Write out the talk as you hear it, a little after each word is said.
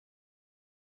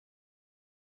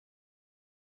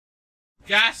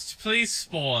Ghast, please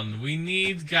spawn. We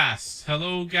need Ghast.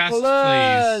 Hello, Ghast,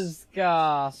 Plus,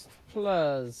 Ghast,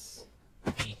 plus.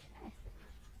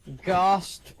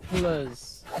 Ghast,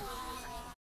 plus.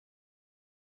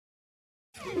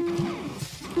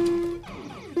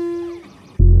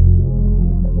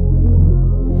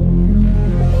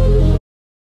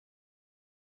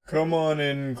 Come on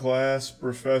in, class.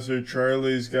 Professor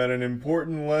Charlie's got an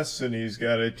important lesson he's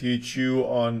got to teach you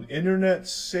on internet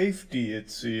safety,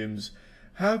 it seems.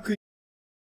 How could...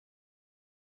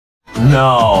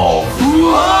 No.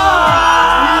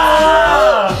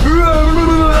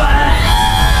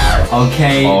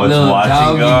 Okay, little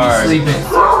doggy, you sleeping.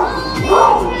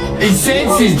 It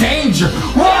senses danger.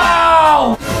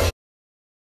 Wow!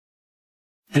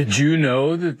 Did you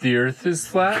know that the Earth is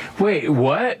flat? Wait,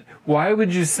 what? Why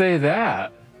would you say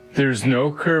that? There's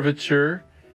no curvature.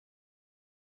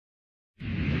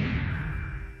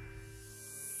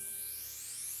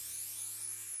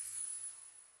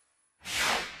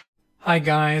 Hi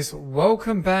guys,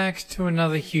 welcome back to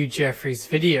another Hugh Jeffreys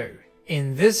video.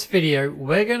 In this video,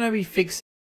 we're going to be fixing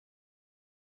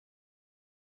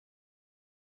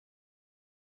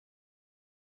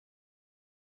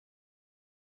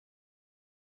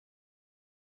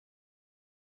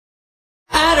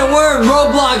Adam, we're in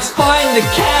Roblox find the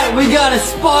cat. We gotta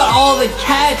spot all the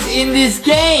cats in this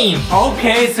game.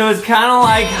 Okay, so it's kind of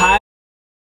like hide.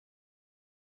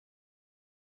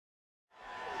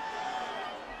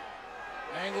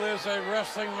 Angle is a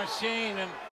wrestling machine and...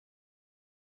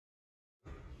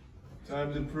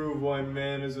 Time to prove why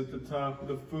man is at the top of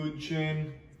the food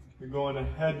chain. We're going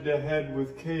head-to-head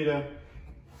with Kata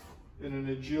in an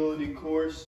agility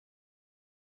course.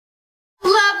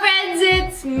 Hello friends,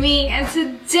 it's me, and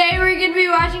today we're going to be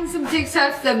watching some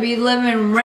TikToks that be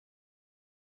living right.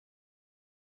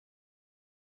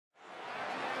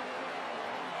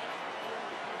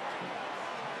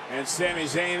 And Sami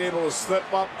Zayn able to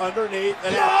slip up underneath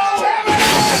and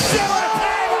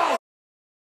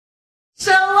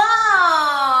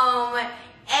Shalom!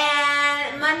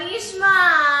 And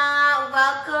Manishma,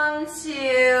 welcome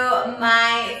to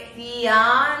my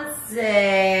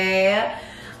fiance.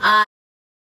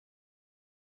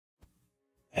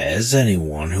 As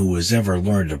anyone who has ever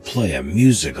learned to play a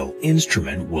musical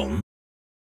instrument will...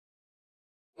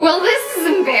 Well, this is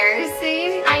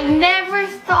embarrassing. I never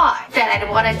thought that I'd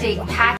want to take Pat.